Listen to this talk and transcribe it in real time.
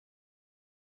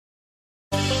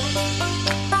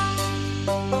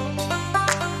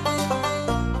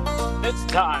It's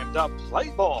time to play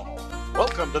ball.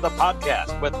 Welcome to the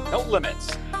podcast with no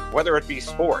limits. Whether it be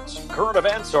sports, current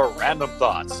events, or random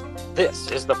thoughts, this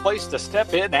is the place to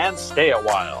step in and stay a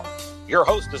while. Your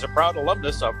host is a proud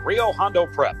alumnus of Rio Hondo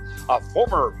Prep, a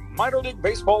former minor league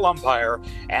baseball umpire,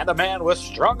 and a man with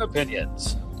strong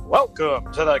opinions.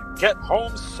 Welcome to the Get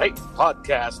Home Safe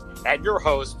podcast and your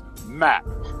host, Matt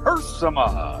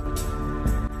Hersema.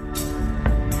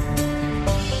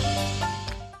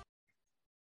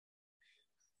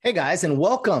 Hey guys, and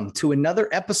welcome to another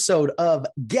episode of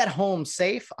Get Home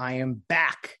Safe. I am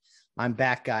back. I'm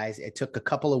back, guys. It took a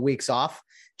couple of weeks off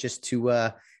just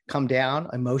to come down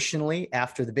emotionally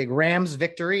after the big Rams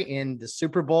victory in the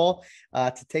Super Bowl,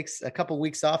 to take a couple of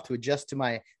weeks off to adjust to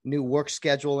my new work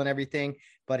schedule and everything.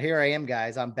 But here I am,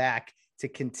 guys. I'm back to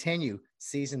continue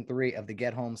season 3 of the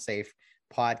Get Home Safe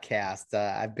podcast.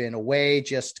 I've been away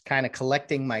just kind of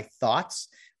collecting my thoughts,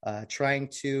 trying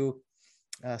to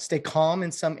stay calm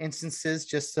in some instances,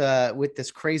 just with this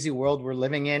crazy world we're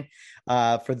living in.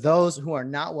 For those who are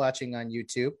not watching on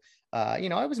YouTube, I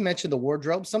always mention the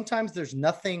wardrobe. Sometimes there's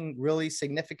nothing really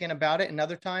significant about it, and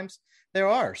other times there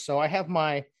are. So I have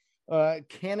my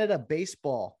Canada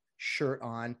baseball shirt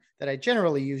on that I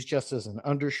generally use just as an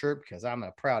undershirt because I'm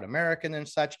a proud American and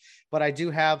such. But I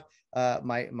do have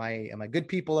my good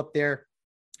people up there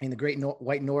in the great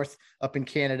white north up in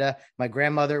Canada. My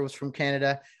grandmother was from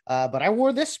Canada, but I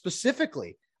wore this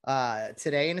specifically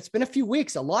today, and it's been a few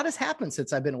weeks. A lot has happened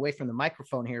since I've been away from the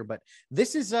microphone here, but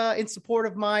this is in support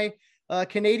of my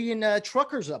Canadian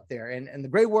truckers up there and the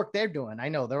great work they're doing. I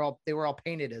know they were all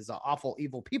painted as awful,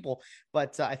 evil people,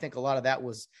 but I think a lot of that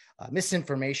was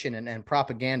misinformation and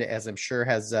propaganda, as I'm sure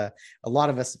has a lot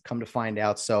of us have come to find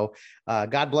out. So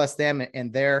God bless them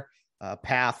and their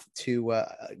path to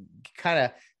kind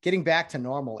of getting back to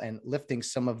normal and lifting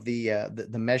some of the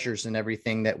measures and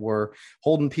everything that were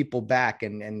holding people back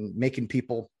and making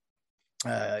people,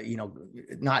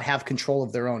 not have control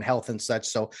of their own health and such.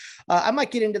 So I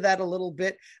might get into that a little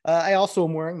bit. I also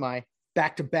am wearing my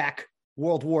back-to-back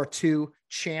World War II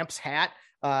champs hat,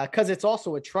 because it's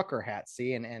also a trucker hat,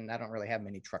 see, and I don't really have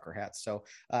many trucker hats. So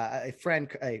a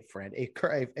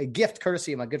gift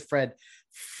courtesy of my good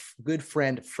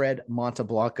friend Fred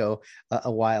Monteblanco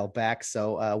a while back.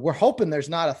 So we're hoping there's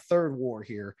not a third war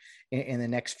here in the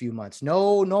next few months.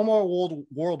 No more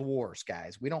world wars,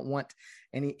 guys. We don't want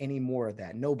any more of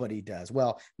that. Nobody does.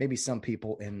 Well, maybe some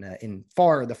people in the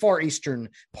far eastern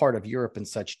part of Europe and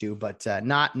such do, but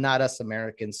not us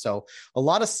Americans. So a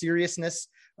lot of seriousness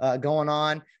going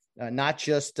on, not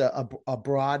just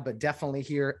abroad, but definitely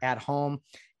here at home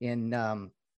in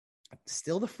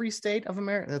still the free state of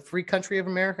America, the free country of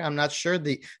America. I'm not sure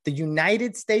the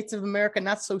United States of America.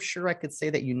 Not so sure I could say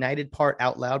that United part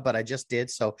out loud, but I just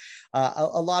did. So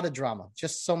a lot of drama,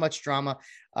 just so much drama.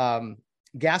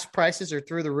 Gas prices are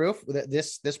through the roof.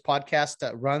 This podcast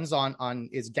runs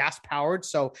is gas powered.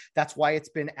 So that's why it's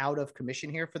been out of commission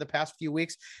here for the past few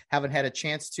weeks. Haven't had a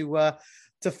chance to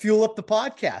fuel up the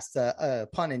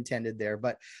podcast, pun intended there.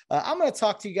 But I'm going to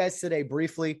talk to you guys today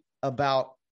briefly about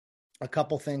a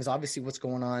couple things. Obviously, what's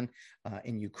going on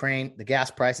in Ukraine, the gas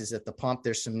prices at the pump.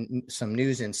 There's some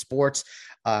news in sports,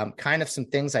 kind of some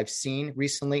things I've seen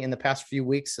recently in the past few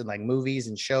weeks, and like movies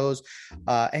and shows,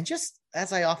 and just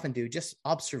as I often do, just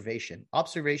observation.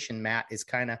 Observation, Matt, is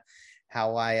kind of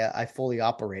how I fully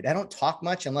operate. I don't talk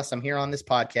much unless I'm here on this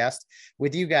podcast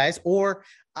with you guys, or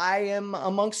I am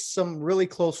amongst some really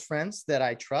close friends that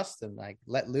I trust and I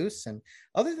let loose. And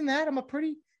other than that, I'm a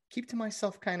pretty keep to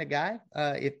myself kind of guy.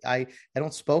 If I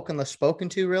don't spoke unless spoken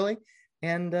to, really.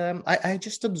 And I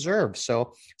just observe.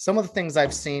 So some of the things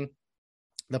I've seen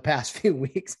the past few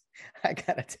weeks, I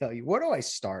got to tell you, where do I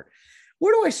start?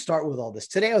 Where do I start with all this?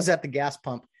 Today I was at the gas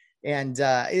pump, and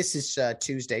this is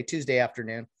Tuesday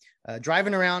afternoon,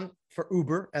 driving around for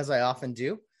Uber, as I often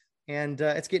do. And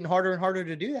it's getting harder and harder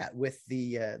to do that with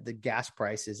the gas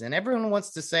prices. And everyone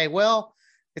wants to say, well,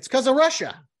 it's because of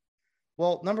Russia.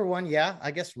 Well, number one, yeah,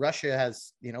 I guess Russia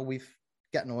has, we've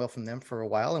gotten oil from them for a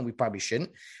while, and we probably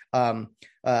shouldn't.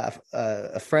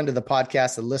 A friend of the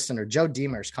podcast, a listener, Joe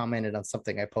Demers, commented on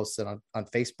something I posted on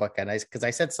Facebook, and because I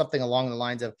said something along the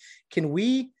lines of, can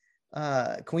we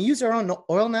use our own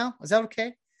oil now? Is that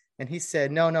okay? And he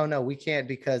said, no, we can't,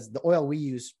 because the oil we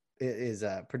use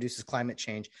produces climate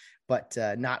change, but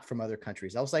not from other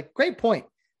countries. I was like, great point,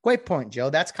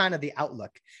 Joe. That's kind of the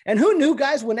outlook. And who knew,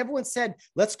 guys, when everyone said,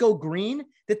 let's go green,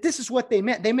 that this is what they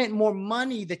meant. They meant more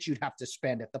money that you'd have to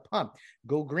spend at the pump.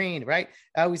 Go green, right?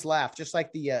 I always laugh, just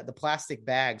like the plastic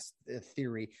bags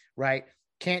theory, right?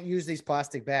 Can't use these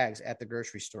plastic bags at the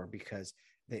grocery store because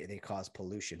they cause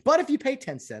pollution. But if you pay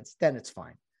 10 cents, then it's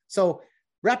fine. So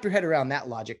wrap your head around that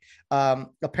logic.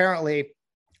 Apparently,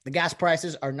 the gas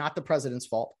prices are not the president's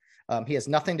fault. He has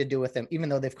nothing to do with them, even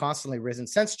though they've constantly risen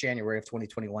since January of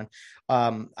 2021.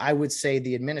 I would say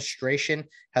the administration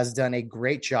has done a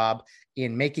great job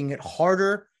in making it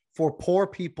harder for poor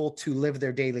people to live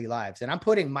their daily lives. And I'm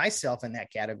putting myself in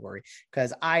that category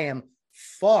because I am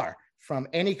far from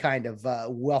any kind of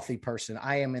wealthy person.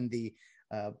 I am in the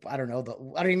I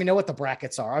don't even know what the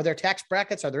brackets are. Are there tax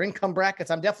brackets? Are there income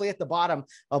brackets? I'm definitely at the bottom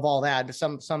of all that. But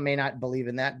some may not believe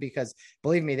in that because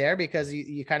because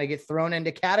you kind of get thrown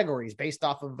into categories based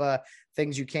off of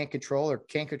things you can't control or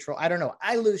can't control. I don't know.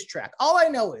 I lose track. All I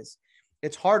know is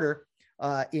it's harder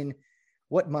in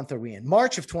what month are we in?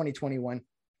 March of 2021.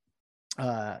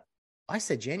 I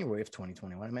said January of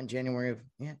 2021. I meant January of,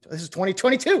 this is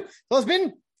 2022. So it's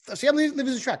been, I'm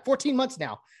losing track, 14 months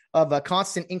now of a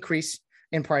constant increase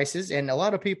in prices. And a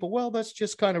lot of people, well, that's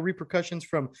just kind of repercussions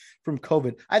from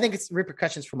COVID. I think it's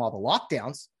repercussions from all the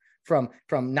lockdowns, from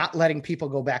not letting people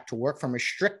go back to work, from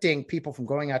restricting people from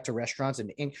going out to restaurants.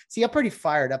 And see, I'm pretty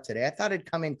fired up today. I thought I'd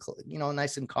come in,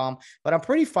 nice and calm, but I'm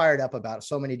pretty fired up about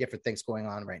so many different things going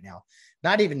on right now.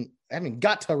 I haven't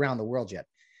got to around the world yet.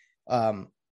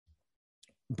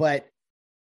 But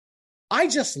I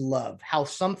just love how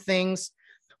some things,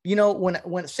 when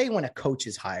a coach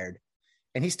is hired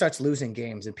and he starts losing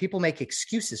games and people make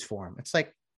excuses for him, it's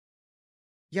like,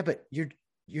 yeah, but you're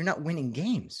not winning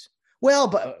games. Well,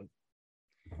 but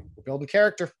we're building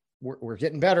character. We're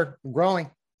getting better. We're growing.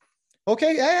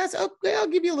 Okay, I'll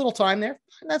give you a little time there.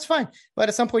 That's fine. But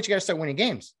at some point, you got to start winning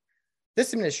games.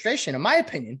 This administration, in my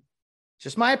opinion,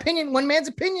 just my opinion, one man's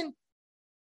opinion,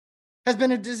 has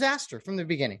been a disaster from the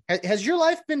beginning. Has your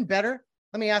life been better?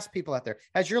 Let me ask people out there.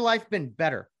 Has your life been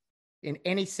better in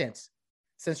any sense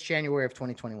since January of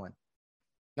 2021?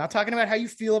 Not talking about how you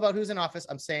feel about who's in office.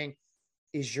 I'm saying,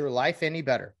 is your life any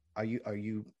better? Are you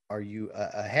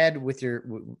ahead with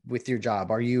your job?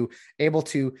 Are you able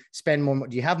to spend more?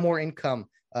 Do you have more income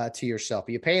to yourself?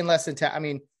 Are you paying less in tax? I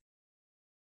mean,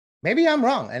 maybe I'm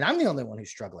wrong and I'm the only one who's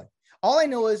struggling. All I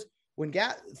know is when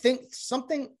think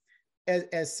something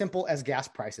as simple as gas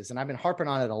prices, and I've been harping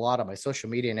on it a lot on my social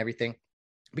media and everything,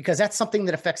 because that's something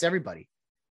that affects everybody.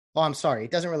 Oh, I'm sorry.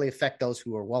 It doesn't really affect those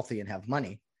who are wealthy and have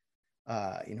money.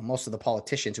 Most of the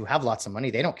politicians who have lots of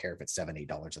money, they don't care if it's $7,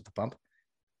 $8 at the pump.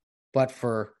 But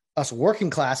for us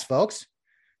working class folks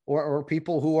or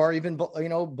people who are even,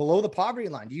 below the poverty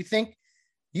line, do you think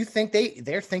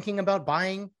they're thinking about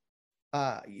buying?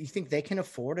 You think they can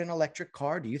afford an electric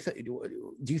car? Do you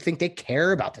think they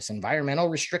care about this environmental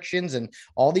restrictions and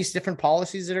all these different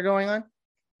policies that are going on?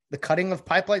 The cutting of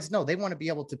pipelines? No, they want to be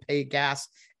able to pay gas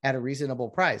at a reasonable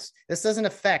price. This doesn't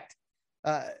affect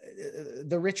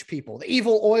the rich people, the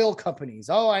evil oil companies.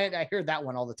 Oh, I hear that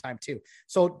one all the time too.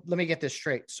 So let me get this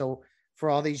straight. So for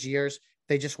all these years,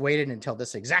 they just waited until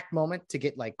this exact moment to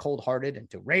get like cold-hearted and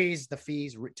to raise the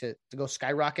fees to go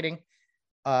skyrocketing.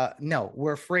 No,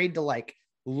 we're afraid to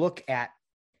look at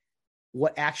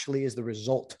what actually is the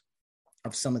result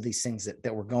of some of these things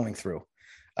that we're going through.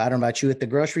 I don't know about you at the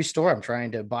grocery store. I'm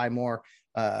trying to buy more,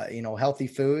 healthy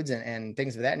foods and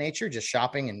things of that nature, just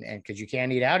shopping and because you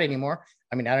can't eat out anymore.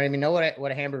 I mean, I don't even know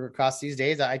what a hamburger costs these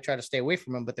days. I try to stay away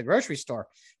from them, but the grocery store,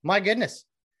 my goodness,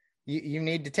 you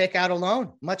need to take out a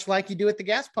loan, much like you do at the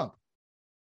gas pump.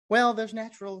 Well, there's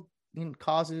natural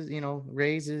causes,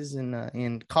 raises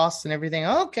and costs and everything.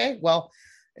 Okay, well,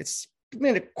 it's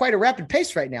been quite a rapid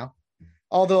pace right now,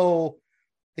 although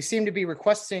they seem to be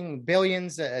requesting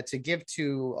billions to give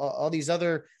to all these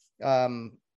other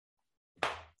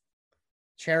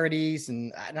charities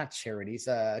and not charities,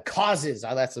 causes.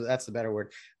 That's the better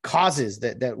word. Causes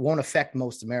that won't affect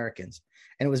most Americans.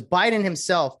 And it was Biden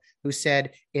himself who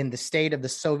said in the State of the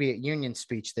Soviet Union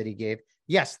speech that he gave,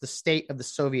 yes, the State of the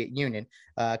Soviet Union,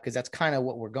 because that's kind of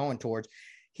what we're going towards.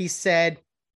 He said,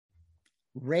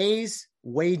 raise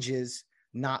wages,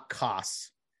 not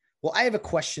costs. Well, I have a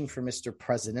question for Mr.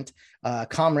 President,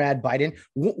 Comrade Biden.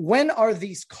 When are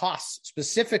these costs,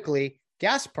 specifically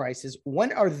gas prices,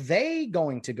 when are they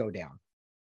going to go down?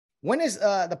 When is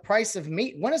the price of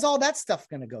meat? When is all that stuff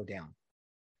going to go down?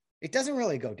 It doesn't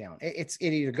really go down. It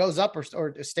either goes up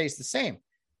or stays the same.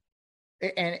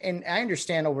 And I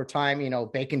understand over time,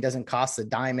 bacon doesn't cost a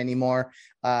dime anymore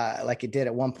like it did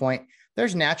at one point.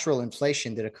 There's natural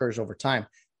inflation that occurs over time.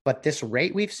 But this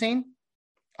rate we've seen,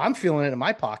 I'm feeling it in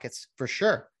my pockets for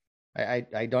sure.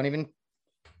 I don't even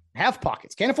have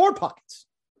pockets, can't afford pockets.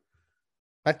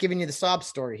 Not giving you the sob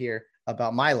story here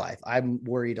about my life. I'm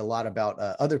worried a lot about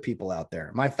other people out there,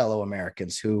 my fellow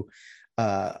Americans who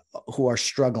are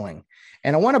struggling.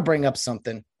 And I want to bring up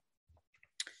something.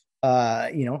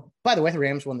 By the way, the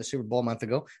Rams won the Super Bowl a month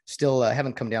ago. Still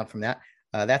haven't come down from that.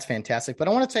 That's fantastic. But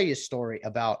I want to tell you a story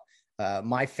about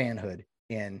my fanhood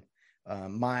and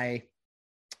my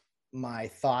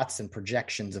thoughts and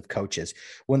projections of coaches.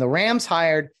 When the Rams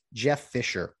hired Jeff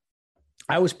Fisher,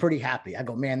 I was pretty happy. I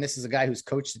go, man, this is a guy who's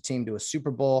coached the team to a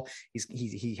Super Bowl.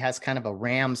 He has kind of a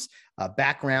Rams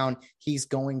background. He's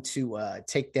going to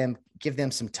give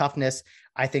them some toughness.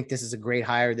 I think this is a great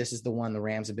hire. This is the one the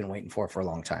Rams have been waiting for a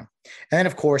long time. And then,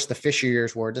 of course, the Fisher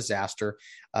years were a disaster.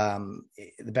 The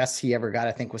best he ever got,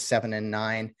 I think, was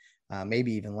 7-9,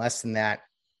 maybe even less than that.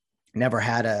 Never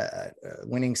had a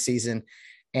winning season.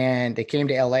 And they came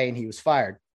to LA and he was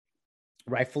fired.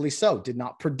 Rightfully so. Did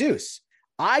not produce.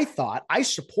 I thought I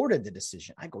supported the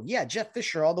decision. I go, yeah, Jeff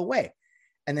Fisher all the way.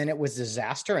 And then it was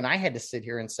disaster. And I had to sit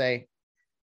here and say,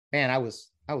 man, I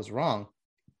was wrong.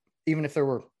 Even if there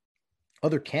were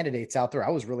other candidates out there,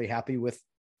 I was really happy with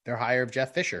their hire of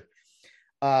Jeff Fisher.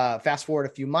 Fast forward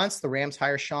a few months, the Rams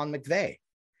hire Sean McVay.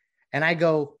 And I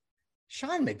go,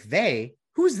 Sean McVay?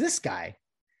 Who's this guy?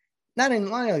 Not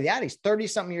only that, he's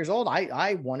 30-something years old.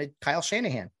 I wanted Kyle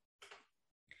Shanahan.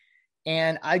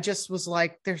 And I just was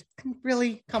like, there's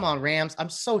really, come on, Rams. I'm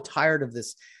so tired of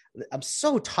this. I'm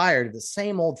so tired of the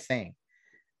same old thing.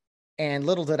 And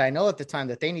little did I know at the time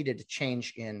that they needed to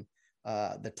change in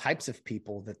the types of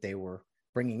people that they were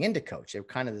bringing in to coach. They were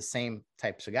kind of the same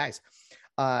types of guys.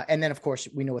 And then, of course,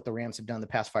 we know what the Rams have done the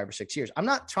past 5 or 6 years. I'm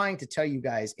not trying to tell you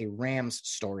guys a Rams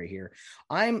story here.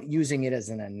 I'm using it as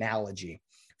an analogy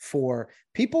for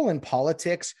people in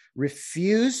politics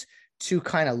refuse to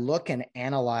kind of look and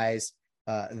analyze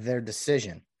their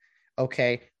decision.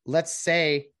 Okay, let's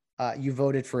say you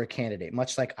voted for a candidate,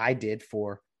 much like I did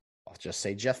for, I'll just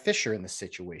say, Jeff Fisher in this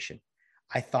situation.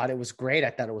 I thought it was great. I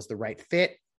thought it was the right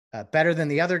fit, better than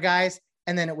the other guys.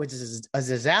 And then it was a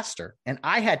disaster. And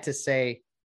I had to say,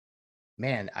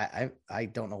 man, I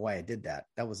don't know why I did that.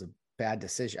 That was a bad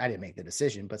decision. I didn't make the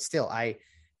decision, but still, I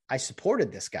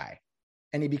supported this guy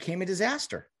and he became a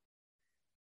disaster.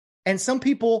 And some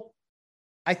people,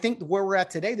 I think where we're at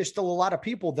today, there's still a lot of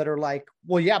people that are like,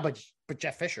 well, yeah, but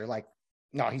Jeff Fisher, like,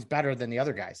 no, he's better than the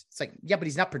other guys. It's like, yeah, but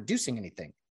he's not producing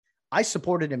anything. I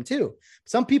supported him too.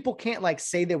 Some people can't like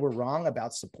say they were wrong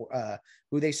about support,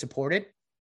 who they supported.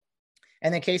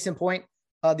 And then case in point,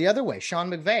 the other way, Sean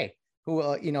McVay,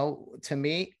 who, to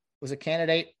me was a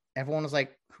candidate. Everyone was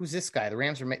like, who's this guy? The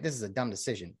Rams this is a dumb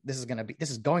decision. This is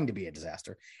going to be a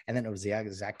disaster. And then it was the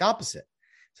exact opposite.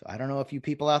 So I don't know if you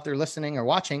people out there listening or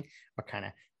watching are kind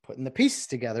of putting the pieces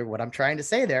together. What I'm trying to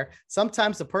say there,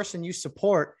 sometimes the person you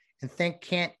support and think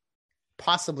can't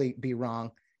possibly be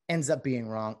wrong ends up being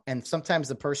wrong. And sometimes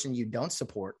the person you don't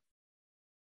support,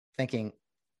 thinking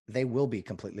they will be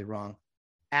completely wrong,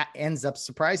 ends up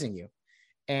surprising you.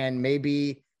 And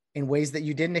maybe in ways that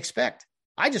you didn't expect.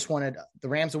 I just wanted the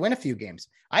Rams to win a few games.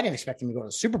 I didn't expect them to go to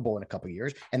the Super Bowl in a couple of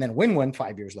years and then win one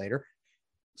 5 years later.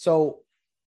 So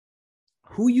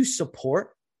who you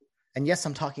support, and yes,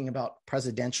 I'm talking about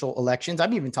presidential elections.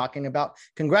 I'm even talking about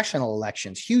congressional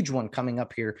elections, huge one coming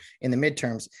up here in the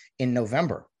midterms in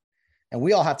November. And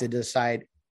we all have to decide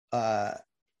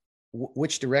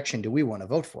which direction do we want to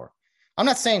vote for. I'm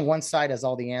not saying one side has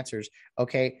all the answers,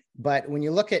 okay? But when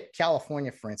you look at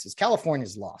California, for instance,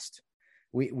 California's lost.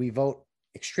 We vote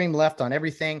extreme left on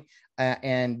everything,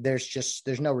 and there's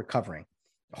no recovering.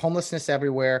 Homelessness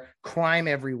everywhere, crime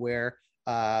everywhere.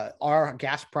 Our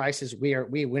gas prices, we're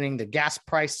winning the gas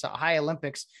price high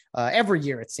Olympics every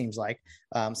year, it seems like.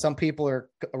 Some people are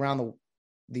around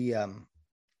the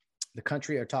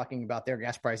country are talking about their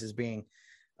gas prices being,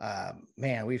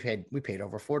 we paid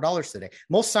over $4 today.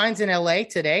 Most signs in LA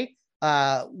today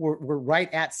were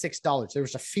right at $6. There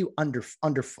was a few under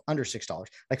 $6,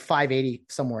 like $5.80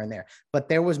 somewhere in there, but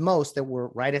there was most that were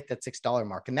right at that $6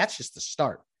 mark, and that's just the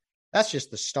start. That's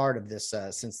just the start of this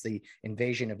since the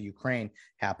invasion of Ukraine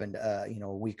happened, a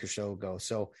week or so ago.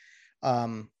 So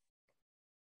I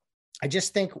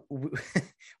just think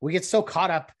we get so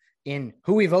caught up in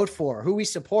who we vote for, who we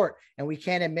support, and we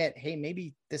can't admit, hey,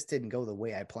 maybe this didn't go the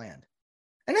way I planned.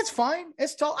 And that's fine.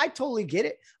 I totally get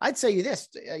it. I'd say you this,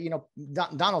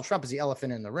 Donald Trump is the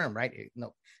elephant in the room, right?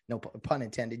 No pun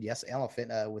intended. Yes,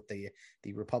 elephant with the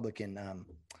Republican,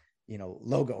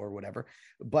 logo or whatever.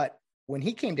 But when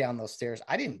he came down those stairs,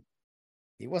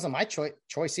 he wasn't my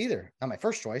choice either. Not my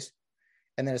first choice.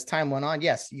 And then as time went on,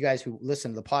 yes, you guys who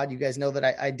listen to the pod, you guys know that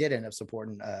I did end up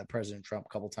supporting President Trump a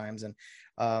couple of times. And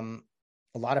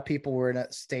a lot of people were in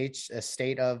a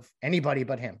state of anybody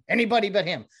but him.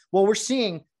 Well, we're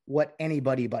seeing what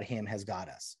anybody but him has got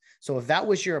us. So if that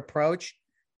was your approach,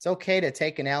 it's okay to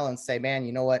take an L and say, man,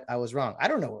 you know what? I was wrong. I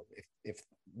don't know if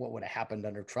what would have happened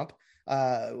under Trump.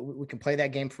 We can play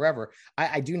that game forever.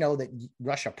 I do know that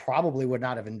Russia probably would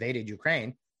not have invaded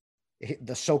Ukraine.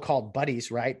 The so-called buddies,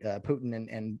 right?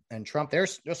 Putin and Trump, they're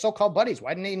so-called buddies.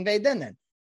 Why didn't they invade then?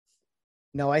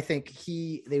 No, I think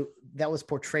that was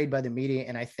portrayed by the media.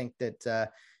 And I think that,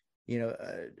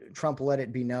 Trump let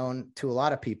it be known to a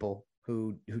lot of people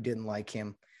who didn't like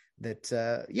him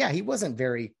that, he wasn't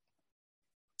very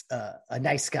a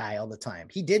nice guy all the time.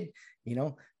 He did,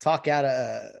 talk out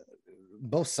of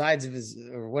both sides of his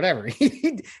or whatever.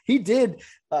 He did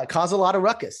cause a lot of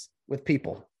ruckus with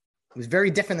people. It was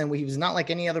very different than he was not like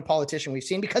any other politician we've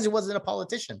seen because he wasn't a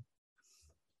politician.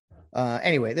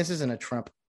 Anyway, this isn't a Trump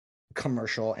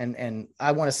commercial. And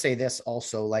I want to say this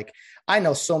also, like, I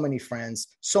know so many friends,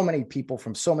 so many people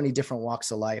from so many different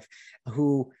walks of life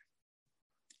who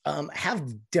have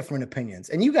different opinions.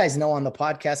 And you guys know on the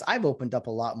podcast, I've opened up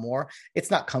a lot more.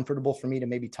 It's not comfortable for me to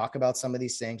maybe talk about some of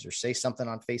these things or say something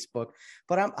on Facebook,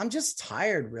 but I'm just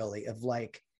tired really of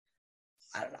like,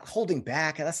 I don't know, holding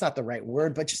back. That's not the right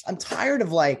word, but just I'm tired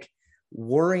of like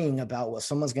worrying about what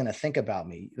someone's going to think about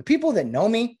me. The people that know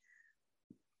me,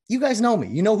 you guys know me.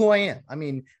 You know who I am. I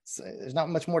mean, there's not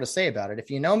much more to say about it.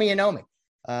 If you know me, you know me.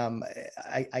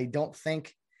 I don't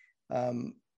think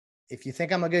if you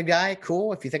think I'm a good guy,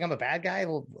 cool. If you think I'm a bad guy,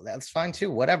 well, that's fine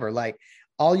too. Whatever. Like,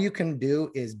 all you can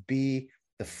do is be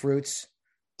the fruits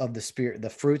of the spirit, the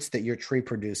fruits that your tree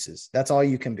produces. That's all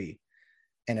you can be.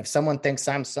 And if someone thinks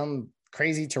I'm some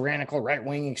crazy tyrannical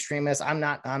right-wing extremist, I'm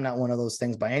not one of those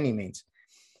things by any means.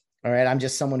 All right. I'm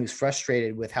just someone who's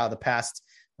frustrated with how the past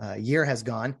year has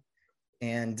gone.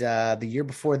 And the year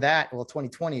before that, well,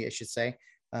 2020, I should say,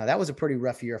 that was a pretty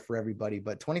rough year for everybody,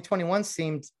 but 2021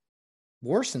 seemed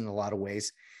worse in a lot of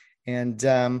ways. And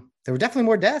there were definitely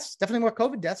more deaths, definitely more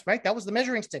COVID deaths, right? That was the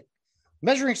measuring stick,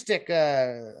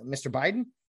 Mr. Biden.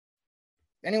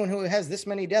 Anyone who has this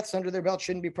many deaths under their belt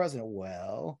shouldn't be president.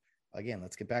 Well, again,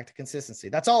 let's get back to consistency.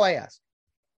 That's all I ask.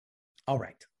 All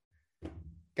right,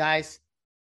 guys,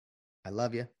 I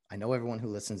love you. I know everyone who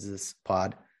listens to this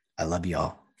pod, I love you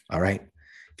all. All right.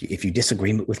 If you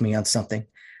disagree with me on something,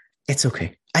 it's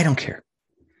okay. I don't care.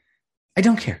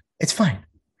 It's fine.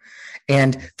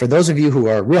 And for those of you who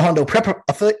are Real Hondo Prep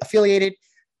affiliated,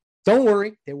 don't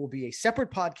worry. There will be a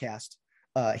separate podcast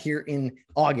here in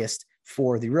August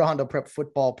for the Real Hondo Prep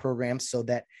football program, so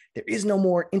that there is no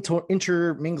more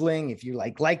intermingling. If you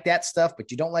like that stuff,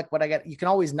 but you don't like what I got, you can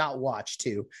always not watch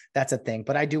too. That's a thing.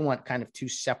 But I do want kind of two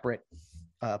separate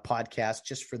podcasts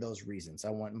just for those reasons. I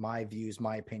want my views,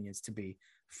 my opinions to be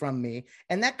from me.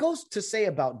 And that goes to say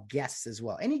about guests as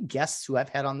well. Any guests who I've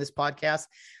had on this podcast,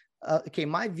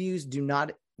 my views do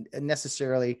not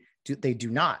necessarily they do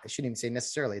not, I shouldn't even say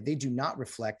necessarily, they do not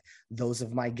reflect those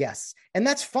of my guests. And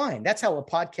that's fine. That's how a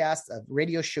podcast, a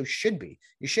radio show should be.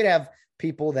 You should have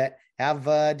people that have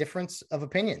a difference of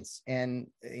opinions. And,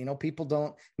 people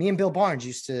don't, me and Bill Barnes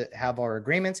used to have our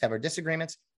agreements, have our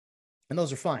disagreements, and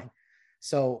those are fine.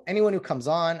 So anyone who comes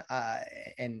on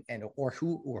or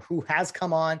who has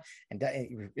come on and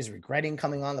is regretting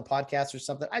coming on the podcast or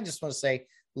something, I just want to say,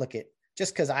 look,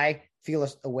 just because I feel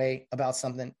a way about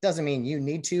something doesn't mean you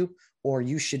need to, or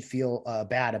you should feel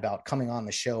bad about coming on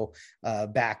the show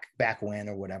back when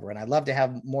or whatever. And I'd love to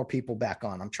have more people back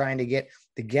on. I'm trying to get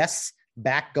the guests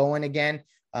back going again.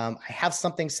 I have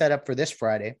something set up for this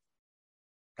Friday.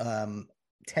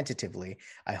 Tentatively,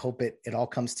 I hope it all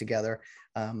comes together.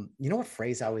 What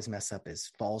phrase I always mess up is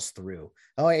falls through.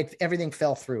 Everything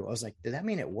fell through. I was like, did that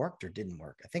mean it worked or didn't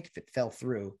work? I think if it fell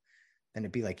through, then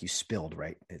it'd be like you spilled,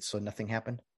 right? So nothing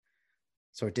happened.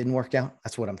 So it didn't work out.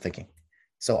 That's what I'm thinking.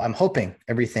 So I'm hoping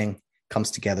everything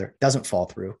comes together, doesn't fall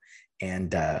through.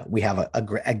 And we have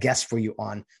a guest for you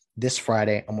on this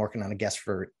Friday. I'm working on a guest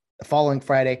for the following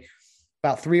Friday.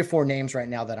 About 3 or 4 names right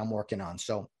now that I'm working on.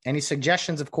 So any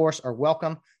suggestions, of course, are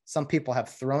welcome. Some people have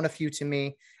thrown a few to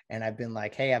me, and I've been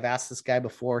like, hey, I've asked this guy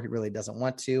before. He really doesn't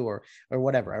want to, or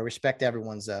whatever. I respect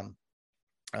everyone's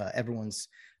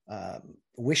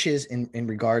wishes in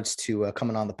regards to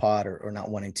coming on the pod or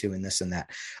not wanting to, and this and that.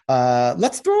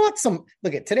 Let's throw out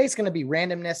today's going to be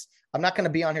randomness. I'm not going to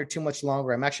be on here too much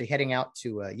longer. I'm actually heading out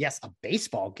to, a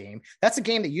baseball game. That's a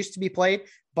game that used to be played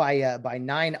by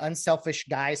 9 unselfish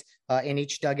guys in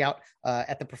each dugout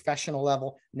at the professional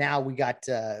level. Now we got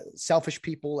selfish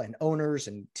people and owners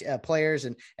and players.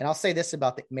 And I'll say this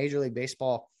about the Major League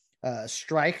Baseball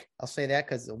strike. I'll say that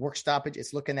because the work stoppage,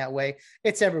 it's looking that way.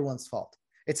 It's everyone's fault.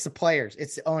 It's the players,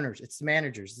 it's the owners, it's the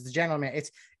managers, it's the general man.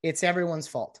 It's everyone's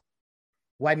fault.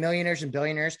 Why millionaires and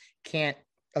billionaires can't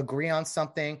agree on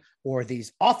something, or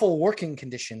these awful working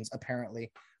conditions,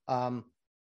 apparently,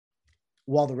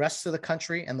 while the rest of the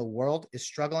country and the world is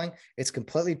struggling, it's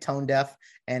completely tone deaf,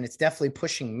 and it's definitely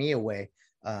pushing me away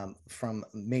from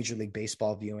Major League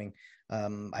Baseball viewing.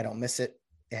 I don't miss it.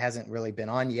 It hasn't really been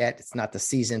on yet. It's not the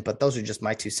season, but those are just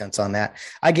my 2 cents on that.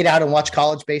 I get out and watch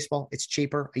college baseball. It's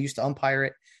cheaper. I used to umpire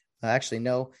it. I actually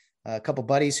know a couple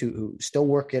buddies who still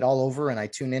work it all over, and I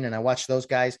tune in and I watch those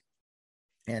guys.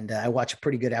 And I watch a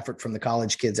pretty good effort from the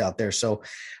college kids out there. So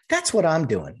that's what I'm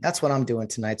doing. That's what I'm doing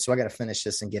tonight. So I got to finish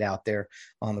this and get out there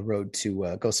on the road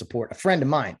to go support a friend of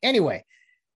mine. Anyway,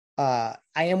 I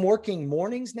am working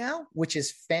mornings now, which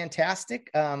is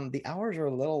fantastic. The hours are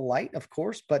a little light, of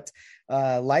course, but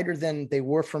lighter than they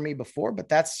were for me before. But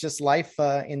that's just life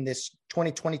in this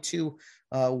 2022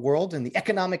 world, and the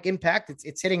economic impact.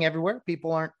 It's hitting everywhere.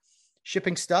 People aren't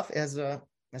shipping stuff as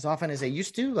often as they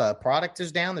used to. Product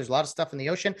is down. There's a lot of stuff in the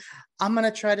ocean. I'm going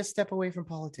to try to step away from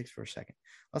politics for a second.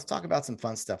 Let's talk about some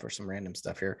fun stuff or some random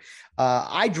stuff here.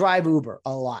 I drive Uber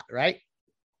a lot, right?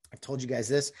 I've told you guys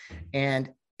this,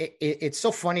 and it's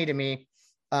so funny to me.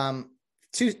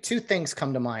 Two things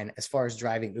come to mind as far as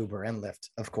driving Uber and Lyft,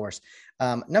 of course.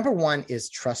 Number one is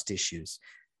trust issues.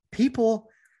 People,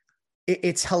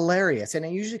 it's hilarious, and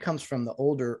it usually comes from the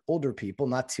older people.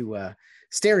 Not to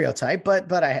stereotype,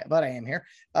 but I am here.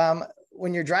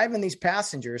 When you're driving these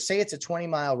passengers, say it's a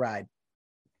 20-mile ride,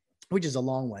 which is a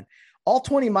long one. All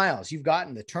 20 miles, you've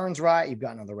gotten the turns right, you've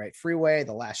gotten on the right freeway,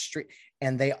 the last street,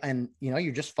 and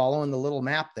you're just following the little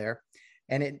map there.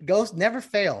 And it never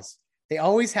fails. They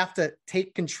always have to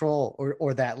take control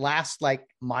or that last like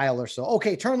mile or so.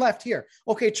 Okay, turn left here.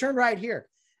 Okay, turn right here.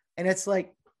 And it's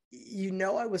like,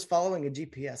 I was following a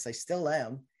GPS. I still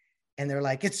am. And they're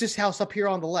like, it's this house up here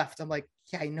on the left. I'm like,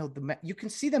 yeah, I know the map. You can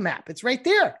see the map. It's right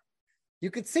there.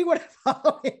 You can see what I'm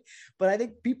following. But I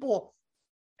think people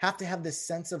have to have this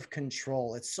sense of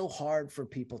control. It's so hard for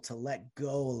people to let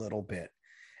go a little bit.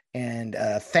 And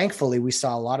thankfully, we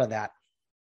saw a lot of that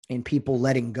in people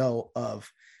letting go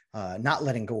of, not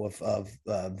letting go of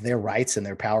their rights and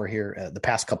their power here the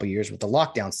past couple of years with the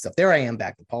lockdown stuff. There I am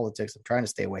back to politics. I'm trying to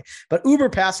stay away. But Uber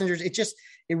passengers, it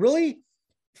really,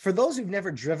 for those who've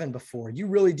never driven before, you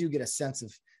really do get a sense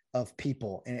of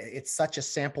people. And it's such a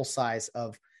sample size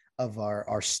of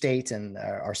our state and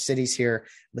our cities here,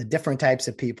 the different types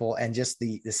of people, and just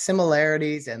the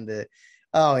similarities and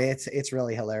it's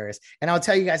really hilarious. And I'll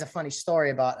tell you guys a funny story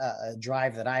about a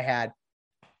drive that I had.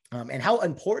 And how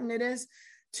important it is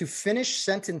to finish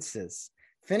sentences,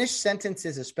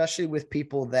 especially with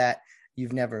people that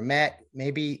you've never met.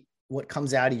 Maybe what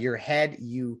comes out of your head,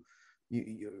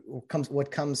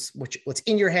 what's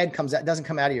in your head doesn't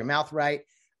come out of your mouth right.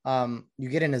 You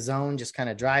get in a zone, just kind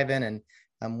of driving, and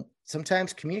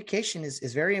sometimes communication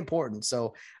is very important.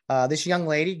 So this young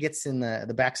lady gets in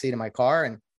the backseat of my car,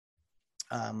 and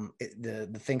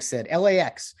the thing said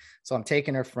LAX. So I'm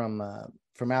taking her from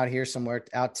out here somewhere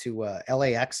out to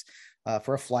LAX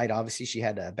for a flight. Obviously she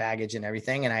had baggage and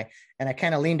everything. And I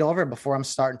kind of leaned over before I'm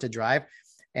starting to drive.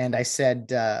 And I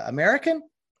said, American?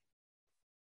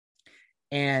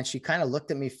 And she kind of looked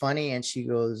at me funny and she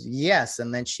goes, yes.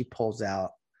 And then she pulls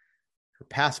out her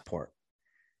passport.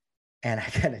 And I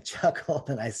kind of chuckled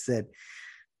and I said,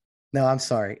 no, I'm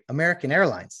sorry, American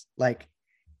Airlines. Like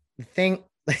the thing,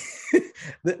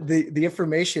 the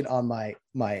information on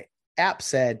my app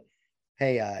said,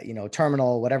 hey,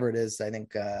 terminal, whatever it is, I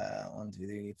think 1, 2,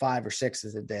 3, 5 or 6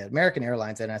 is the American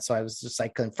Airlines. And so I was just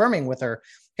like confirming with her,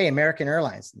 hey, American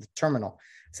Airlines, the terminal.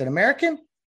 I said, American?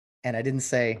 And I didn't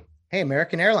say, hey,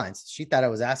 American Airlines. She thought I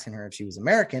was asking her if she was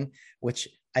American, which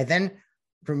I then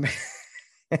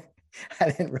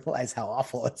I didn't realize how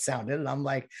awful it sounded. And I'm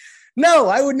like, no,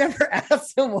 I would never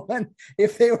ask someone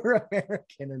if they were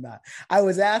American or not. I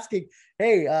was asking,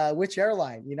 hey, which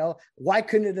airline? Why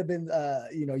couldn't it have been,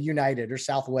 United or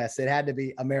Southwest? It had to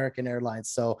be American Airlines.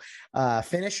 So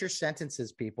finish your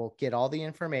sentences, people. Get all the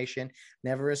information.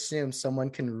 Never assume someone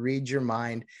can read your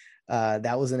mind.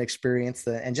 That was an experience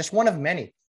and just one of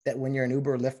many that when you're an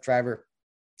Uber or Lyft driver,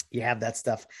 you have that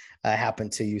stuff happen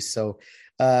to you. So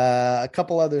a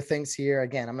couple other things here.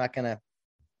 Again, I'm not going to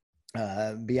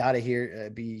be out of here,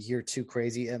 be here too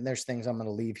crazy. And there's things I'm going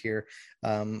to leave here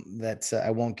that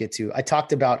I won't get to. I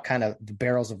talked about kind of the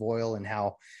barrels of oil and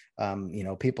how,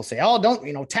 people say, oh,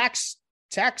 don't, tax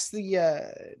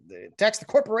the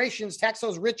corporations, tax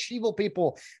those rich, evil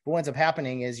people. But what ends up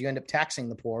happening is you end up taxing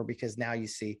the poor because now you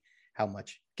see how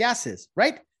much gas is,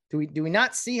 right? Do we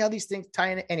not see how these things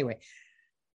tie in? Anyway,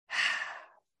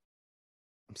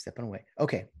 I'm stepping away.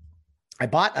 Okay. I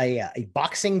bought a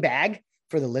boxing bag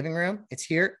for the living room. It's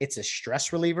here. It's a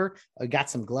stress reliever. I got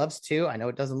some gloves too. I know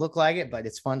it doesn't look like it, but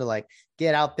it's fun to like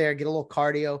get out there, get a little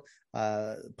cardio,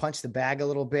 punch the bag a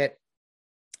little bit.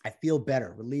 I feel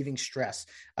better, relieving stress.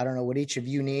 I don't know what each of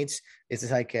you needs. It's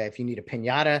like if you need a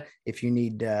pinata, if you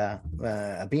need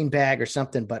a bean bag or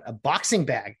something, but a boxing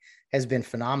bag has been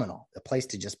phenomenal. A place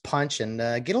to just punch and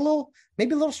get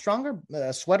maybe a little stronger,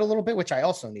 sweat a little bit, which I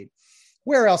also need.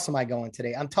 Where else am I going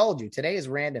today? I'm told you today is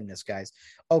randomness, guys.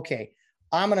 Okay.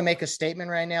 I'm going to make a statement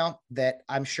right now that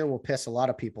I'm sure will piss a lot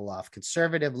of people off.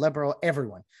 Conservative, liberal,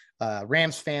 everyone,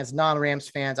 Rams fans, non-Rams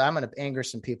fans. I'm going to anger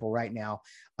some people right now.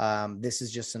 This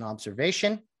is just an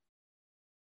observation.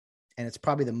 And it's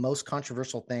probably the most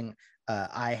controversial thing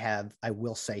I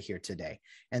will say here today.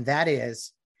 And that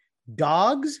is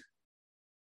dogs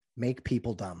make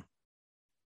people dumb.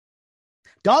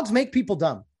 Dogs make people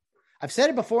dumb. I've said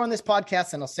it before on this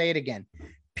podcast and I'll say it again.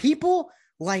 People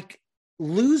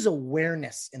lose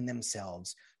awareness in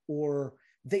themselves, or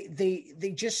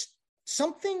they just,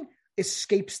 something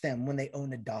escapes them when they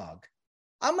own a dog.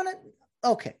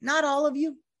 Okay, not all of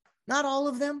you, not all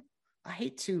of them. I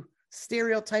hate to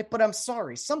stereotype, but I'm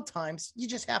sorry. Sometimes you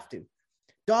just have to.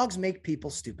 Dogs make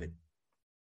people stupid.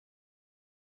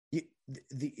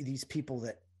 These people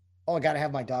that, I got to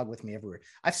have my dog with me everywhere.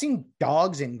 I've seen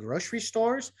dogs in grocery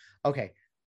stores. Okay.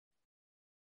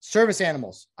 Service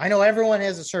animals. I know everyone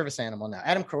has a service animal now.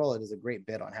 Adam Carolla does a great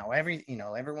bit on how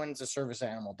everyone's a service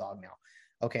animal dog now.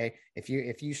 Okay. If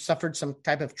you suffered some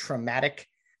type of traumatic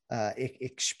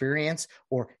experience,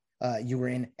 or you were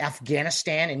in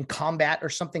Afghanistan in combat or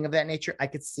something of that nature, I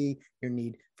could see your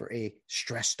need for a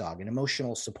stress dog, an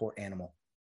emotional support animal.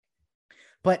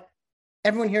 But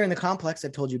everyone here in the complex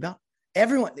I've told you about,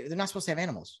 everyone, they're not supposed to have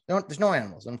animals. There's no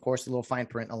animals. And of course, a little fine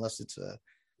print, unless it's a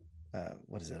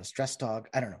stress dog?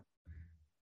 I don't know.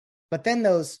 But then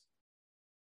those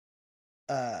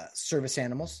service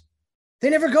animals, they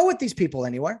never go with these people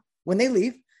anywhere when they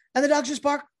leave, and the dogs just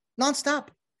bark nonstop.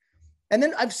 And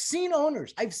then I've seen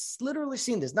owners. I've literally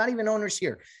seen this. Not even owners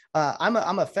here. I'm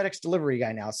a FedEx delivery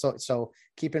guy now, so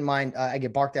keep in mind I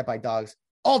get barked at by dogs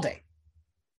all day,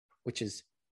 which is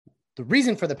the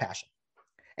reason for the passion.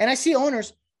 And I see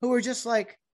owners who are just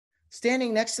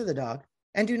standing next to the dog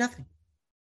and do nothing.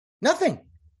 Nothing.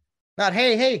 Not,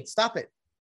 hey, stop it.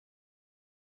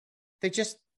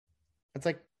 It's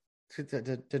like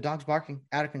the dog's barking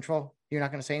out of control. You're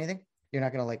not going to say anything. You're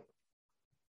not going to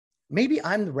maybe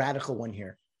I'm the radical one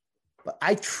here, but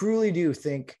I truly do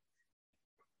think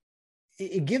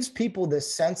it gives people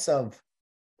this sense of,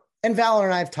 and Valor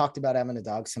and I have talked about having a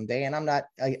dog someday, and I'm not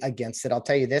against it. I'll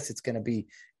tell you this, it's going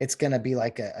to be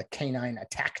like a canine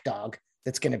attack dog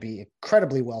that's going to be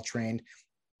incredibly well-trained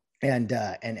and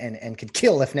could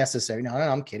kill if necessary. No,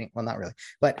 I'm kidding. Well, not really,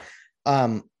 but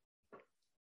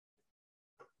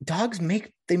dogs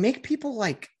make people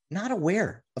not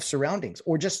aware of surroundings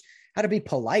or just how to be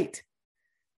polite.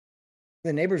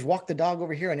 The neighbors walk the dog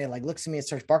over here and it looks at me and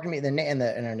starts barking at me. And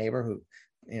our neighbor, who,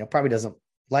 probably doesn't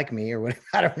like me or whatever,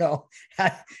 I don't know,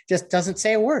 just doesn't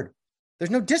say a word. There's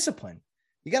no discipline.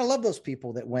 You got to love those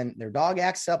people that when their dog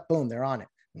acts up, boom, they're on it.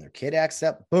 When their kid acts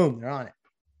up, boom, they're on it.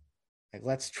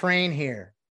 Let's train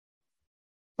here.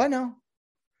 But no,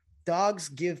 dogs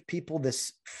give people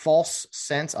this false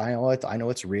sense. I know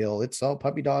it's real. It's all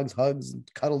puppy dogs, hugs, and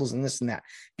cuddles, and this and that.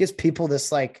 It gives people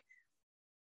this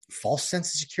false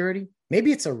sense of security.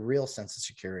 Maybe it's a real sense of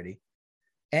security.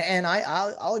 And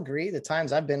I'll agree. The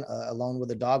times I've been alone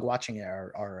with a dog watching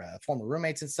our former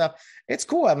roommates and stuff, it's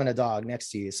cool having a dog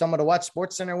next to you. Someone to watch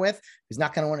SportsCenter with who's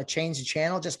not going to want to change the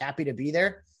channel, just happy to be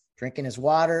there, drinking his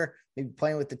water, maybe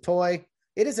playing with the toy.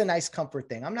 It is a nice comfort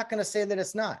thing. I'm not going to say that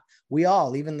it's not. We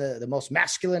all, even the most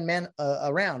masculine men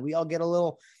around, we all get a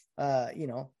little,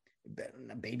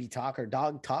 baby talk or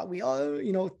dog talk. We all,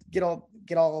 get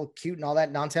all cute and all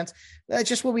that nonsense. That's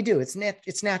just what we do.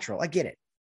 It's natural. I get it.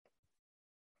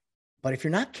 But if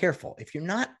you're not careful, if you're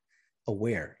not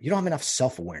aware, you don't have enough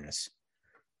self-awareness.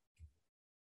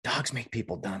 Dogs make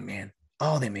people dumb, man.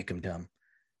 Oh, they make them dumb.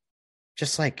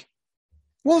 Just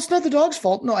it's not the dog's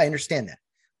fault. No, I understand that.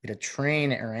 We had to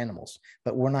train our animals,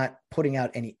 but we're not putting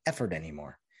out any effort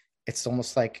anymore. It's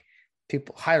almost like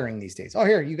people hiring these days. Oh,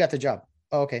 here, you got the job.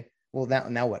 Oh, okay. Well,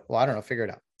 now what? Well, I don't know. Figure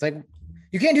it out. It's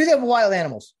you can't do that with wild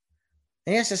animals.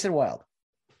 And yes, I said wild.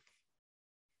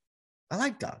 I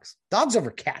like dogs. Dogs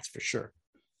over cats for sure.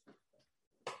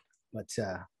 But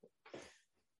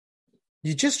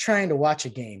you're just trying to watch a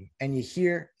game and you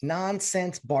hear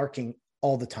nonsense barking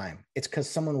all the time. It's because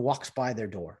someone walks by their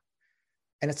door.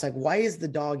 And it's why is the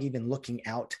dog even looking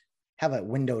out, have a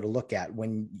window to look at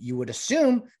when you would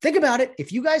assume, think about it,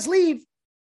 if you guys leave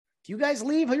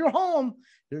your home,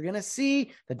 you're going to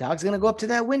see the dog's going to go up to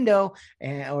that window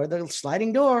or the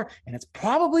sliding door, and it's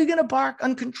probably going to bark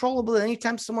uncontrollably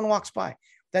anytime someone walks by.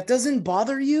 That doesn't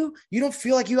bother you? You don't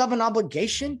feel like you have an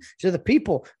obligation to the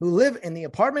people who live in the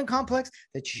apartment complex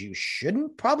that you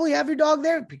shouldn't probably have your dog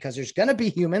there because there's going to be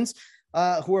humans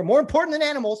who are more important than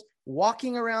animals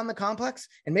walking around the complex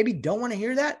and maybe don't want to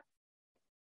hear that?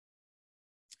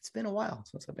 It's been a while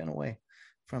since I've been away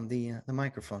from the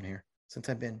microphone here. Since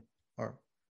I've been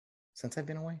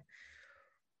away.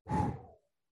 Whew.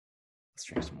 Let's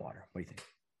drink some water. What do you think?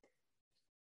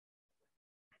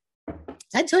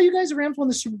 Did I tell you guys the Rams won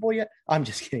the Super Bowl yet? I'm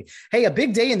just kidding. Hey, a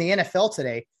big day in the NFL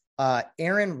today.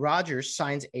 Aaron Rodgers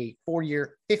signs a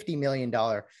 4-year, $50 million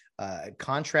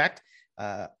contract.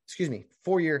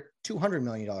 4-year, $200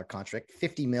 million contract,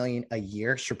 $50 million a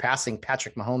year, surpassing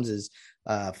Patrick Mahomes'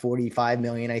 $45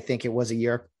 million, I think it was a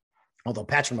year. Although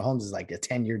Patrick Mahomes is like a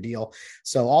 10-year deal.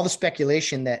 So all the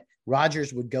speculation that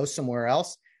Rodgers would go somewhere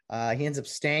else, he ends up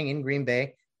staying in Green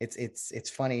Bay. It's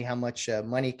funny how much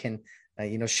money can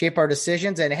shape our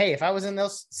decisions. And hey, if I was in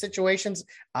those situations,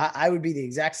 I would be the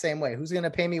exact same way. Who's going to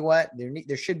pay me what?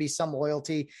 There should be some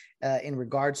loyalty in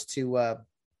regards to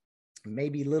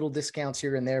maybe little discounts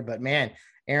here and there. But man,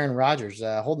 Aaron Rodgers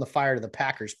holding the fire to the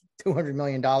Packers, $200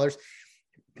 million.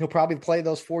 He'll probably play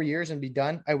those 4 years and be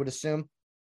done, I would assume.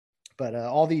 But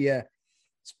all the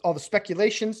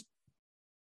speculations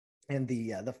and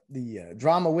the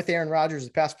drama with Aaron Rodgers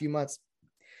the past few months,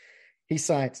 he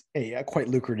signed a quite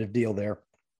lucrative deal there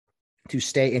to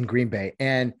stay in Green Bay.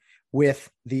 And with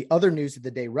the other news of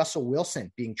the day, Russell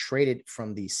Wilson being traded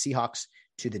from the Seahawks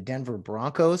to the Denver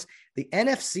Broncos. The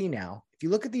NFC now, if you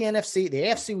look at the NFC, the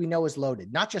AFC we know is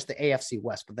loaded, not just the AFC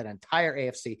West, but that entire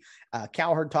AFC.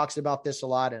 Cowherd talks about this a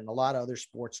lot, and a lot of other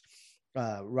sports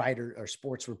writer or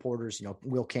sports reporters,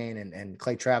 Will Kane and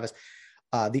Clay Travis.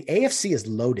 The AFC is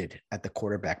loaded at the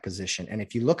quarterback position. And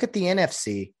if you look at the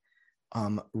NFC,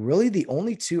 really the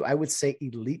only two, I would say,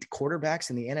 elite quarterbacks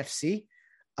in the NFC,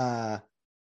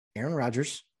 Aaron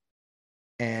Rodgers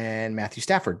and Matthew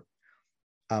Stafford.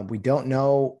 We don't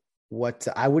know what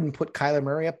I wouldn't put Kyler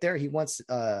Murray up there. He wants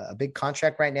a big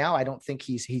contract right now. I don't think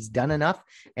he's done enough,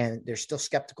 and they're still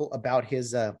skeptical about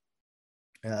his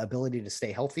ability to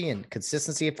stay healthy and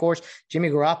consistency. Of course, Jimmy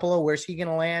Garoppolo, where's he going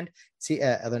to land?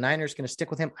 Are the Niners going to stick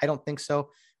with him? I don't think so.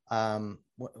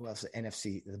 What else? The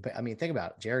NFC. I mean, think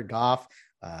about it. Jared Goff,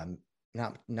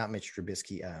 not Mitch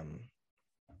Trubisky,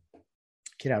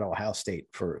 kid out of Ohio State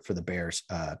for the Bears.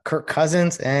 Kirk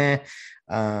Cousins,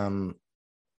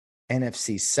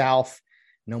 NFC South,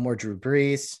 no more Drew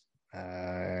Brees.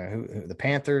 The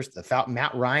Panthers,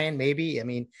 Matt Ryan, maybe. I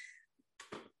mean,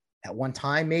 at one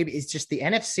time, maybe. It's just the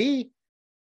NFC.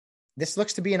 This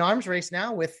looks to be an arms race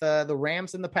now with the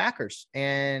Rams and the Packers.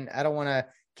 And I don't want to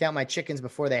count my chickens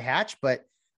before they hatch, but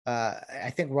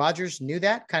I think Rodgers knew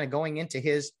that kind of going into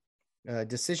his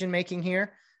decision-making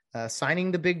here,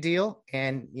 signing the big deal.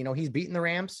 And, he's beaten the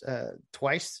Rams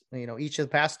twice, each of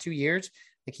the past 2 years.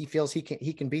 I think he feels he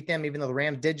can beat them, even though the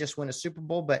Rams did just win a Super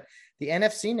Bowl. But the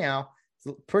NFC now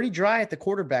is pretty dry at the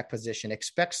quarterback position.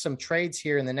 Expect some trades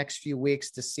here in the next few weeks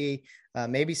to see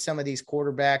maybe some of these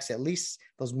quarterbacks, at least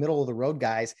those middle of the road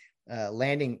guys,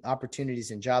 landing opportunities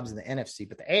and jobs in the NFC.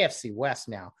 But the AFC West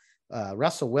now,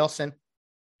 Russell Wilson,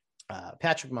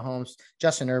 Patrick Mahomes,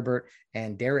 Justin Herbert,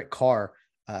 and Derek Carr.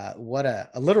 What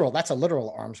that's a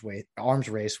literal arms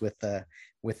race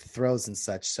with throws and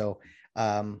such. So,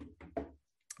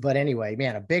 but anyway,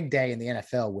 man, a big day in the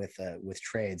NFL with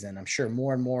trades, and I'm sure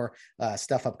more and more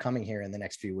stuff upcoming here in the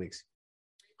next few weeks.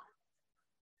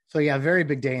 So yeah, very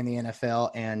big day in the NFL,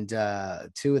 and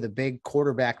two of the big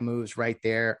quarterback moves right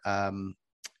there. The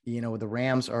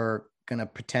Rams are going to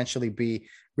potentially be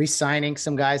re-signing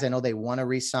some guys. I know they want to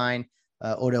re-sign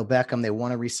Odell Beckham. They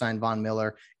want to re-sign Von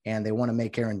Miller, and they want to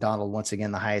make Aaron Donald once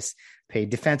again the highest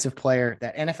paid defensive player.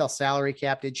 That NFL salary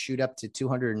cap did shoot up to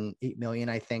 $208 million,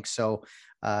 I think. So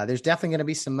there's definitely going to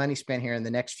be some money spent here in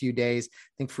the next few days.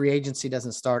 I think free agency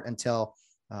doesn't start until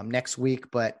next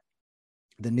week, but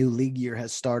the new league year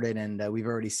has started, and we've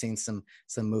already seen some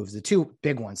moves. The two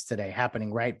big ones today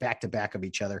happening right back to back of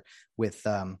each other with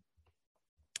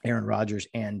Aaron Rodgers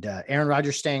and Aaron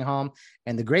Rodgers staying home,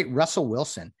 and the great Russell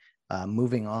Wilson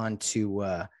moving on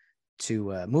to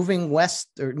moving west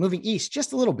or moving east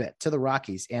just a little bit to the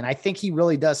Rockies. And I think he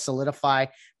really does solidify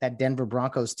that Denver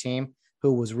Broncos team,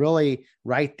 who was really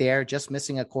right there, just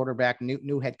missing a quarterback,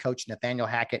 new head coach, Nathaniel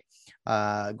Hackett,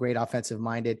 great offensive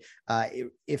minded.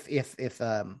 If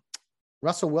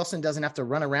Russell Wilson doesn't have to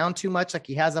run around too much like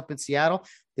he has up in Seattle,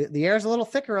 the air is a little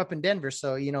thicker up in Denver.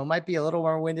 So, might be a little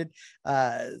more winded.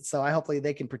 So hopefully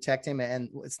they can protect him. And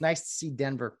it's nice to see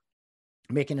Denver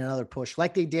making another push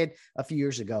like they did a few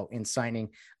years ago in signing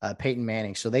Peyton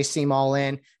Manning. So they seem all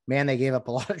in. Man, they gave up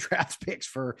a lot of draft picks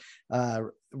for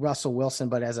Russell Wilson.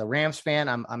 But as a Rams fan,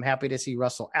 I'm happy to see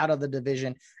Russell out of the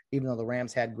division, even though the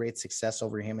Rams had great success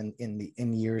over him in the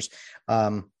years.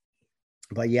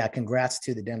 But yeah, congrats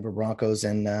to the Denver Broncos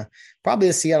and probably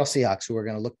the Seattle Seahawks, who are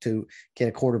going to look to get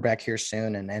a quarterback here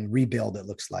soon and rebuild, it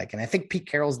looks like. And I think Pete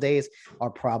Carroll's days are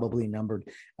probably numbered.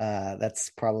 That's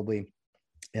probably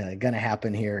going to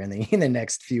happen here in the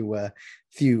next few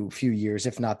years,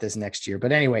 if not this next year.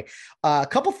 But anyway, a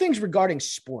couple things regarding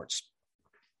sports.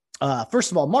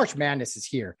 First of all, March Madness is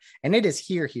here, and it is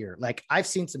here. Like, I've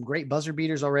seen some great buzzer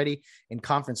beaters already in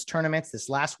conference tournaments this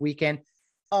last weekend.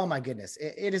 Oh my goodness.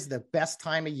 It is the best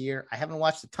time of year. I haven't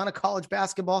watched a ton of college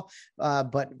basketball,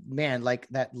 but man, like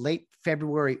that late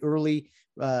February, early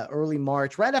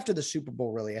March, right after the Super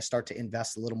Bowl, really, I start to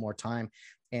invest a little more time.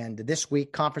 And this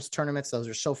week, conference tournaments, those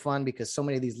are so fun because so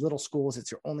many of these little schools,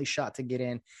 it's your only shot to get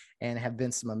in, and have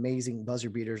been some amazing buzzer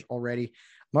beaters already.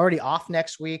 I'm already off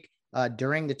next week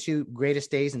during the two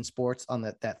greatest days in sports on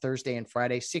that Thursday and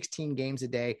Friday, 16 games a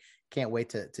day. Can't wait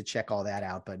to check all that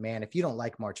out. But man, if you don't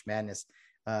like March Madness,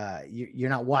 you're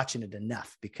not watching it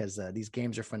enough, because these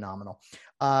games are phenomenal.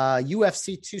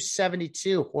 UFC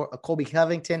 272, Colby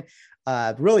Covington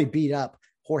really beat up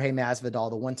Jorge Masvidal,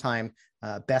 the one-time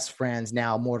best friends,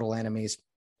 now mortal enemies.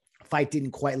 Fight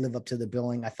didn't quite live up to the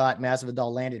billing. I thought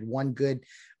Masvidal landed one good,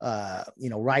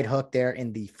 right hook there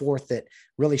in the fourth that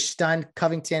really stunned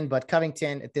Covington. But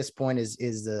Covington at this point is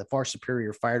the far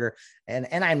superior fighter. And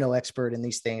I'm no expert in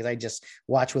these things. I just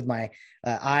watch with my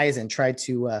eyes and try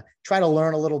to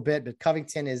learn a little bit. But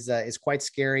Covington is quite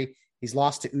scary. He's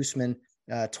lost to Usman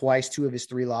twice, 2 of his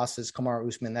 3 losses. Kamaru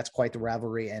Usman, that's quite the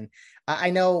rivalry. And I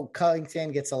know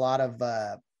Covington gets a lot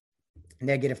of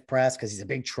negative press because he's a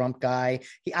big Trump guy.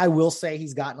 I will say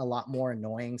he's gotten a lot more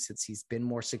annoying since he's been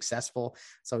more successful.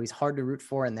 So he's hard to root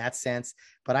for in that sense.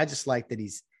 But I just like that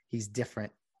he's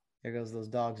different. There goes those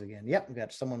dogs again. Yep, we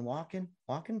got someone walking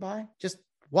by, just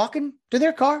walking to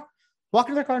their car,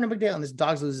 no big deal. And this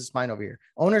dog loses his mind over here.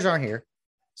 Owners aren't here.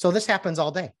 So this happens all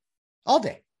day.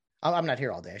 I'm not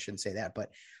here all day. I shouldn't say that,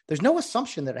 but there's no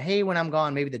assumption that, hey, when I'm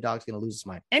gone, maybe the dog's going to lose his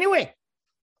mind. Anyway,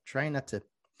 trying not to.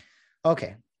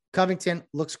 Okay. Covington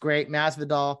looks great.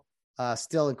 Masvidal,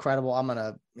 still incredible. I'm going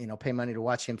to, pay money to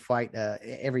watch him fight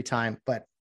every time, but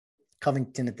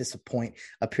Covington at this point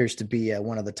appears to be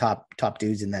one of the top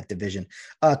dudes in that division.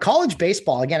 College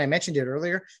baseball. Again, I mentioned it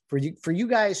earlier for you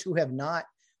guys who have not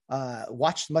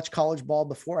watched much college ball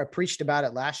before. I preached about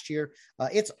it last year.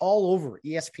 It's all over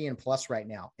ESPN Plus right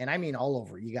now. And I mean, all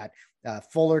over. You got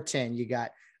Fullerton, you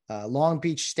got Long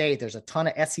Beach State. There's a ton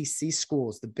of SEC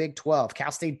schools, the Big 12,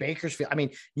 Cal State, Bakersfield. I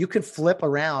mean, you can flip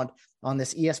around on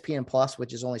this ESPN Plus,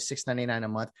 which is only $6.99 a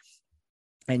month.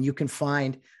 And you can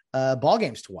find ball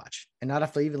games to watch and not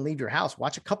have to even leave your house.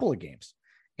 Watch a couple of games.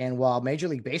 And while Major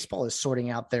League Baseball is sorting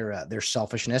out their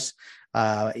selfishness,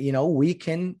 we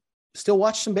can still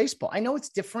watch some baseball. I know it's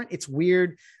different. It's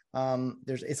weird.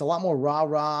 It's a lot more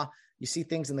rah-rah. You see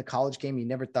things in the college game you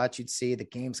never thought you'd see. The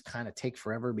games kind of take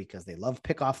forever because they love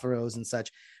pickoff throws and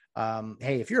such.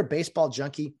 Hey, if you're a baseball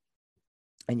junkie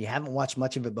and you haven't watched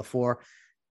much of it before,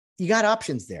 you got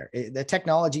options there. The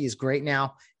technology is great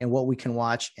now and what we can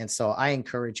watch. And so I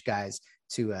encourage guys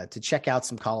to check out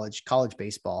some college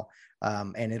baseball.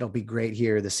 And it'll be great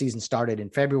here. The season started in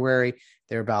February.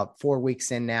 They're about 4 weeks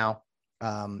in now.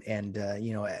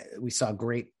 We saw a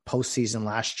great postseason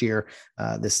last year.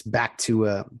 This back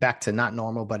to not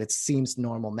normal, but it seems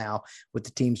normal now with the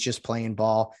teams just playing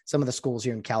ball. Some of the schools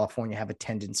here in California have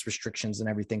attendance restrictions and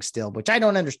everything still, which I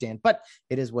don't understand, but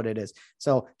it is what it is.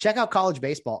 So check out college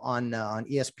baseball on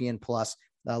ESPN Plus.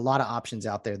 A lot of options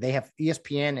out there. They have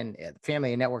ESPN and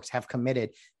family networks have committed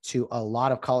to a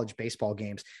lot of college baseball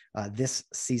games this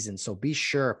season. So be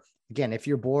sure. Again, if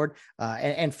you're bored,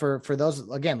 and for those,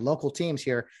 again, local teams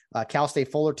here, Cal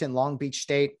State, Fullerton, Long Beach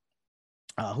State,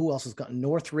 who else has got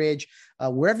Northridge,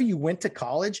 wherever you went to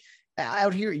college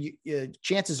out here,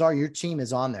 chances are your team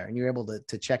is on there and you're able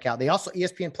to check out. They also,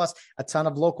 ESPN Plus, a ton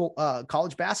of local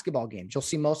college basketball games. You'll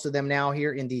see most of them now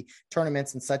here in the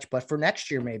tournaments and such, but for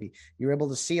next year, maybe you're able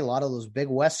to see a lot of those Big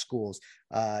West schools,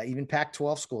 even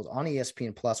Pac-12 schools on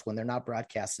ESPN Plus when they're not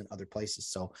broadcast in other places.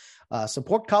 So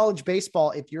support college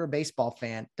baseball. If you're a baseball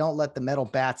fan, don't let the metal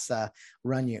bats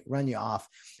run you off.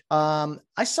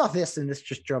 I saw this and this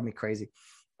just drove me crazy.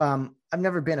 I've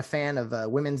never been a fan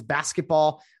of women's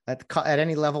basketball at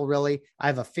any level, really.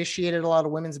 I've officiated a lot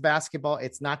of women's basketball.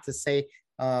 It's not to say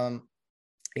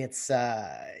it's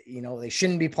they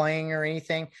shouldn't be playing or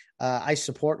anything. I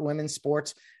support women's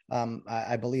sports.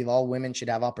 I believe all women should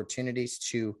have opportunities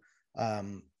to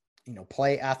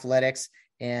play athletics.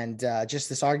 And just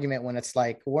this argument when it's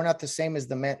like, we're not the same as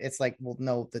the men. It's like, well,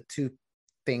 no, the two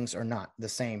things are not the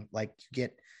same. Like you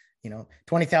get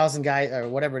 20,000 guys or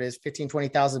whatever it is, 15,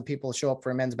 20,000 people show up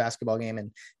for a men's basketball game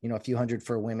and, a few hundred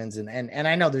for a women's. And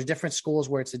I know there's different schools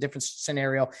where it's a different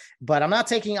scenario, but I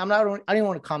didn't want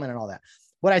to comment on all that.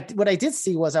 What I did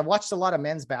see was I watched a lot of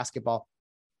men's basketball,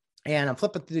 and I'm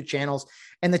flipping through the channels,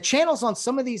 and the channels on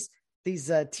some of these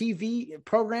TV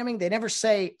programming, they never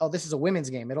say, oh, this is a women's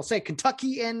game. It'll say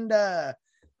Kentucky and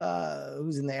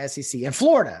who's in the SEC and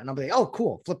Florida. And I'm like, oh,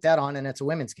 cool. Flip that on and it's a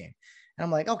women's game. And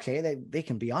I'm like, okay, they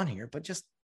can be on here, but just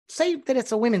say that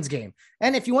it's a women's game.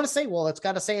 And if you want to say, well, it's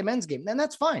got to say a men's game, then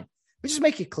that's fine. But just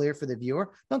make it clear for the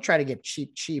viewer. Don't try to get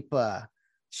cheap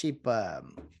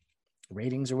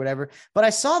ratings or whatever. But I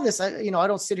saw this, I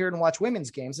don't sit here and watch women's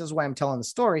games. This is why I'm telling the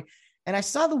story. And I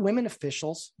saw the women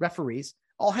officials, referees,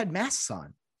 all had masks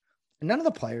on. And none of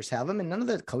the players have them, and none of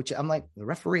the coaches. I'm like, the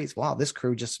referees, wow, this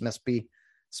crew just must be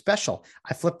special.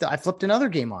 I flipped another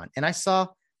game on, and I saw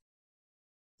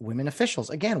women officials,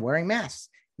 again, wearing masks.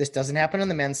 This doesn't happen on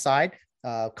the men's side.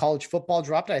 College football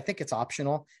dropped it. I think it's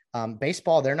optional.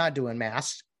 Baseball, they're not doing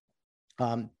masks.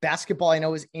 Basketball, I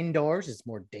know, is indoors. It's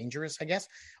more dangerous, I guess.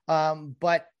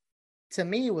 But to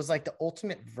me, it was like the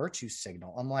ultimate virtue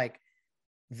signal. I'm like,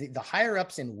 the higher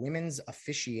ups in women's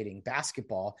officiating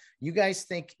basketball, you guys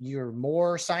think you're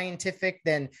more scientific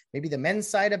than maybe the men's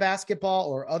side of basketball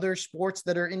or other sports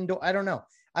that are indoor. I don't know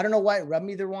why it rubbed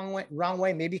me the wrong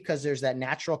way. Maybe because there's that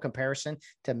natural comparison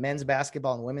to men's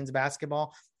basketball and women's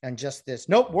basketball, and just this,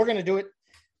 nope, we're going to do it.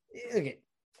 Okay,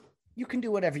 you can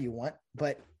do whatever you want,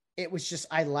 but it was just,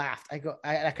 I laughed. Because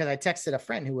I texted a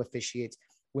friend who officiates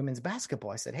women's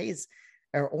basketball. I said, hey,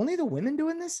 are only the women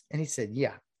doing this? And he said,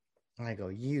 yeah. And I go,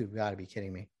 you got to be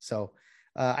kidding me. So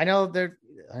I know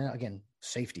again,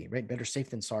 safety, right? Better safe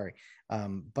than sorry.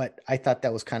 But I thought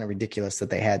that was kind of ridiculous that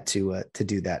they had to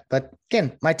do that. But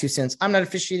again, my 2 cents. I'm not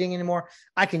officiating anymore.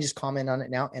 I can just comment on it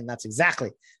now, and that's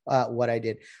exactly what I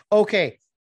did. Okay,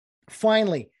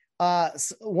 finally,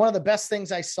 one of the best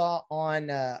things I saw on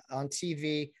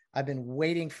TV. I've been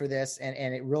waiting for this,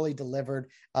 and it really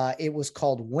delivered. It was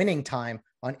called Winning Time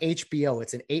on HBO.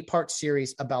 It's an 8-part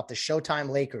series about the Showtime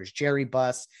Lakers, Jerry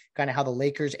Buss, kind of how the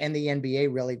Lakers and the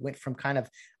NBA really went from kind of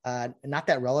not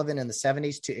that relevant in the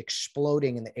 70s to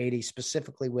exploding in the 80s,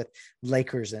 specifically with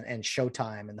Lakers and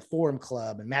Showtime and the Forum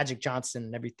Club and Magic Johnson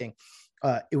and everything.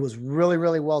 It was really,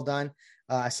 really well done.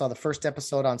 I saw the first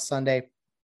episode on Sunday.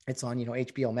 It's on,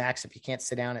 HBO Max. If you can't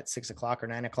sit down at 6 o'clock or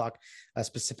 9 o'clock, a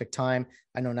specific time.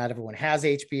 I know not everyone has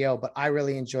HBO, but I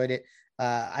really enjoyed it.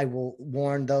 I will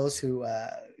warn those who,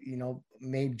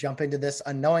 may jump into this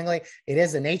unknowingly. It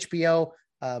is an HBO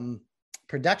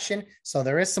production. So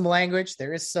there is some language.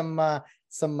 There is some how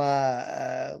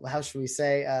should we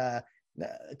say,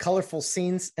 colorful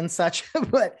scenes and such,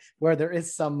 but where there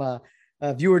is some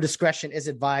viewer discretion is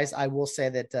advised. I will say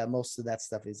that most of that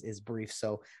stuff is brief.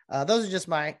 So those are just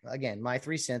my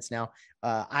 3 cents now.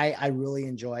 I really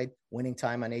enjoyed Winning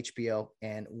Time on HBO.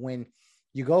 And when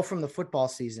you go from the football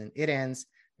season, it ends,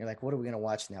 you're like, what are we going to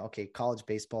watch now? Okay, college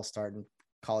baseball starting,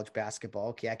 college basketball.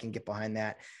 Okay, I can get behind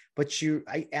that. But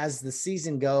as the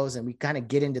season goes and we kind of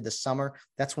get into the summer,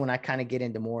 that's when I kind of get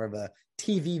into more of a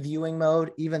TV viewing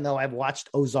mode, even though I've watched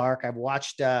Ozark, I've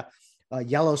watched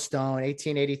Yellowstone,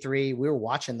 1883. We were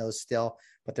watching those still,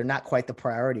 but they're not quite the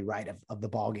priority, right, of the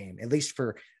ball game, at least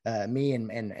for me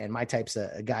and my types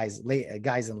of guys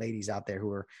and ladies out there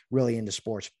who are really into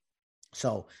sports.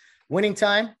 So Winning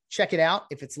Time, check it out.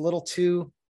 If it's a little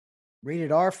too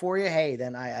rated R for you, hey,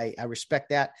 then I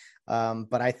respect that.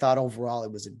 But I thought overall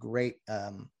it was a great,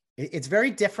 it's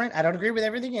very different. I don't agree with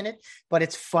everything in it, but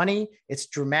it's funny. It's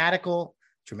dramatical.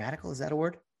 Dramatical, is that a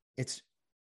word? It's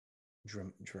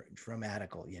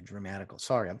dramatical. Yeah, dramatical.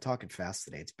 Sorry, I'm talking fast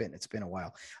today. It's been a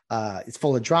while. It's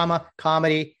full of drama,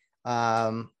 comedy,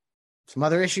 some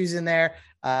other issues in there.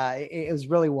 It was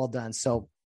really well done. So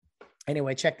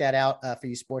anyway, check that out for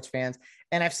you sports fans.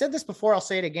 And I've said this before, I'll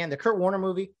say it again. The Kurt Warner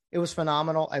movie, it was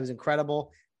phenomenal. It was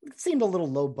incredible. It seemed a little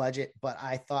low budget, but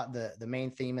I thought the main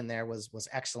theme in there was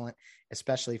excellent,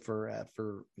 especially for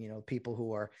people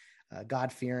who are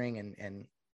God-fearing and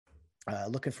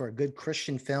looking for a good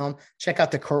Christian film. Check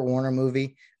out the Kurt Warner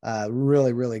movie.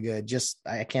 Really, really good. Just,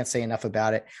 I can't say enough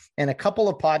about it. And a couple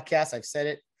of podcasts, I've said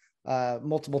it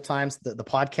multiple times, the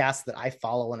podcasts that I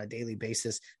follow on a daily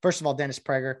basis. First of all, Dennis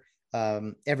Prager.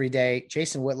 every day.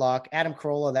 Jason Whitlock, Adam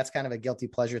Carolla, that's kind of a guilty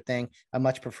pleasure thing. I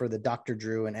much prefer the Dr.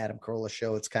 Drew and Adam Carolla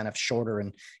show. It's kind of shorter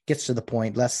and gets to the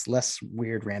point, less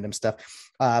weird random stuff.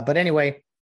 But anyway,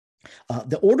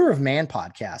 the Order of Man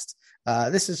podcast.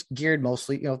 This is geared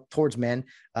mostly, towards men,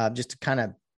 just to kind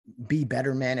of be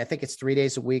better men. I think it's 3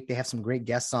 days a week. They have some great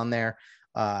guests on there.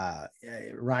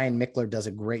 Ryan Mickler does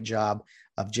a great job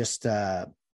of just,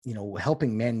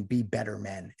 helping men be better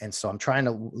men. And so I'm trying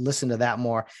to listen to that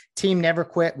more. Team Never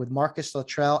Quit with Marcus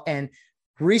Luttrell, and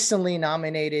recently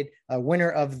nominated winner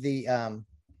of the,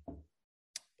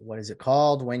 what is it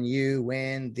called when you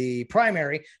win the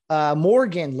primary?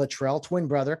 Morgan Luttrell, twin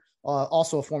brother,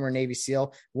 also a former Navy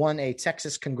SEAL, won a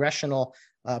Texas congressional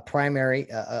primary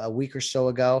a week or so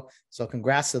ago. So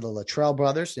congrats to the Luttrell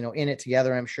brothers, in it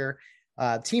together, I'm sure.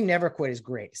 Team Never Quit is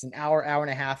great. It's an hour and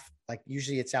a half. Like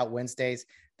usually it's out Wednesdays.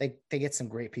 They get some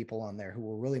great people on there who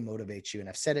will really motivate you. And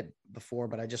I've said it before,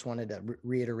 but I just wanted to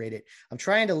reiterate it. I'm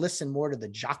trying to listen more to the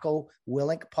Jocko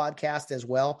Willink podcast as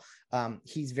well.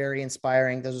 He's very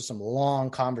inspiring. Those are some long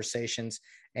conversations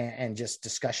and just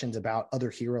discussions about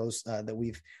other heroes that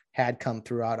we've had come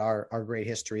throughout our great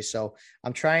history. So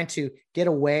I'm trying to get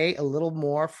away a little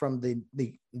more from the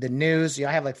news.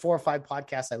 I have like 4 or 5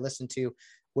 podcasts I listen to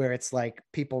where it's like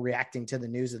people reacting to the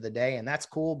news of the day, and that's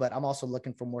cool. But I'm also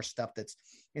looking for more stuff that's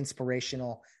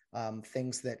inspirational,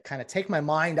 things that kind of take my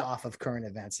mind off of current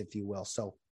events, if you will.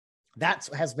 So that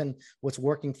has been what's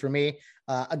working for me.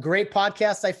 A great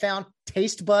podcast I found,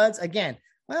 Taste Buds. Again,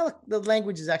 well, the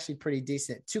language is actually pretty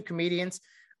decent. 2 comedians,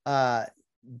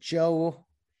 Joe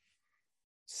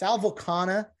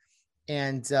Salvocana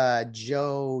and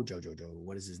Joe,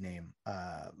 what is his name?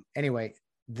 Anyway,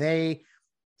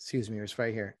 excuse me, it's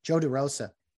right here. Joe DeRosa,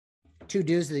 2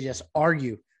 dudes that just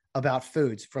argue about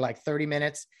foods for like 30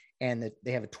 minutes. And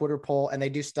they have a Twitter poll, and they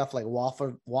do stuff like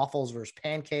waffles versus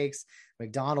pancakes,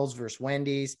 McDonald's versus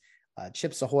Wendy's,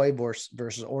 Chips Ahoy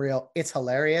versus Oreo. It's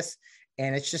hilarious.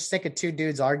 And it's just sick of 2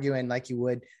 dudes arguing like you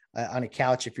would on a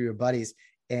couch if you were buddies.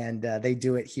 And they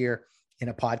do it here in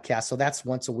a podcast. So that's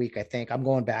once a week, I think. I'm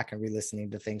going back and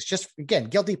re-listening to things. Just, again,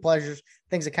 guilty pleasures,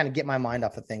 things that kind of get my mind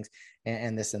off of things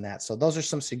and this and that. So those are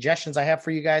some suggestions I have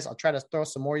for you guys. I'll try to throw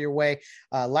some more your way.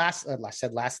 I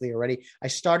said lastly already, I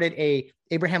started a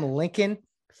Abraham Lincoln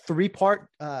 3-part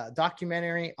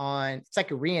documentary on, it's like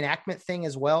a reenactment thing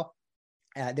as well.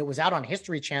 That was out on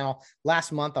History Channel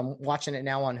last month. I'm watching it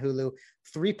now on Hulu.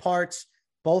 3 parts,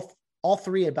 all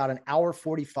 3 about an hour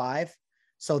 45.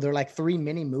 So they're like 3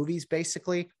 mini movies,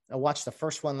 basically. I watched the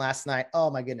first one last night.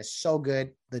 Oh my goodness, so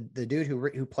good. The dude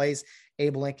who plays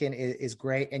Abe Lincoln is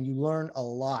great. And you learn a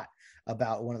lot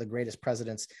about one of the greatest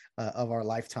presidents of our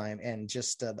lifetime, and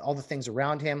just all the things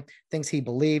around him, things he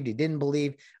believed, he didn't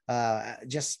believe,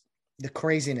 just the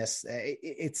craziness.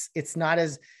 It's not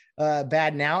as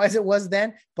bad now as it was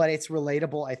then, but it's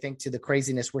relatable, I think, to the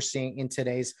craziness we're seeing in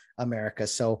today's America.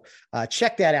 So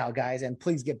check that out, guys, and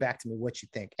please get back to me what you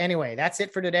think. Anyway, that's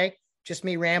it for today. Just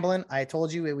me rambling. I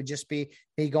told you it would just be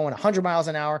me going 100 miles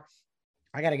an hour.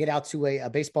 I got to get out to a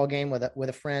baseball game with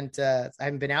a friend. I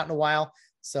haven't been out in a while,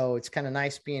 so it's kind of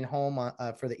nice being home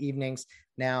for the evenings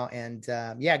now. And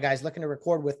yeah, guys, looking to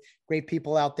record with great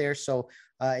people out there. So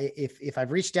if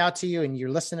I've reached out to you and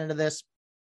you're listening to this,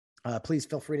 please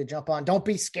feel free to jump on. Don't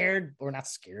be scared, or not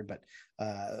scared, but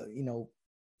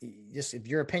just if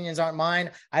your opinions aren't mine,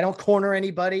 I don't corner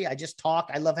anybody. I just talk.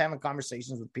 I love having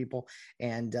conversations with people,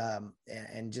 and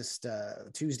just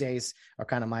Tuesdays are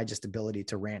kind of my just ability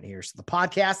to rant here. So the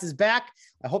podcast is back.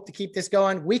 I hope to keep this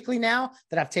going weekly now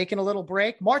that I've taken a little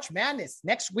break. March Madness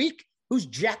next week. Who's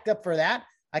jacked up for that?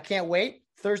 I can't wait.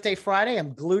 Thursday, Friday,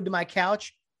 I'm glued to my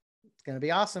couch. It's going to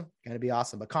be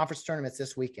awesome. But conference tournaments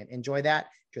this weekend. Enjoy that.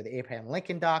 Enjoy the Abraham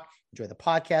Lincoln doc. Enjoy the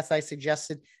podcast I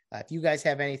suggested. If you guys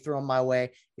have any, throw them my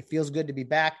way. It feels good to be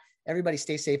back. Everybody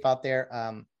stay safe out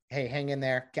there. Hey, hang in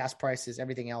there. Gas prices,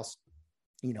 everything else,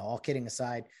 all kidding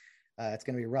aside, it's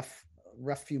going to be a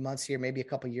rough few months here, maybe a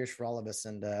couple of years for all of us.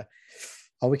 And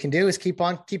all we can do is keep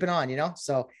on keeping on,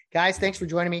 So guys, thanks for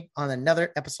joining me on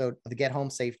another episode of the Get Home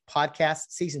Safe podcast.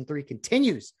 Season 3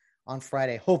 continues on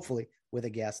Friday, hopefully with a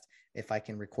guest, if I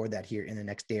can record that here in the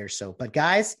next day or so. But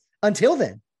guys, until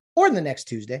then, or in the next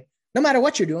Tuesday, no matter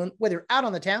what you're doing, whether you're out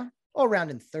on the town or around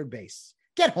in third base,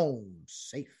 get home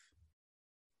safe.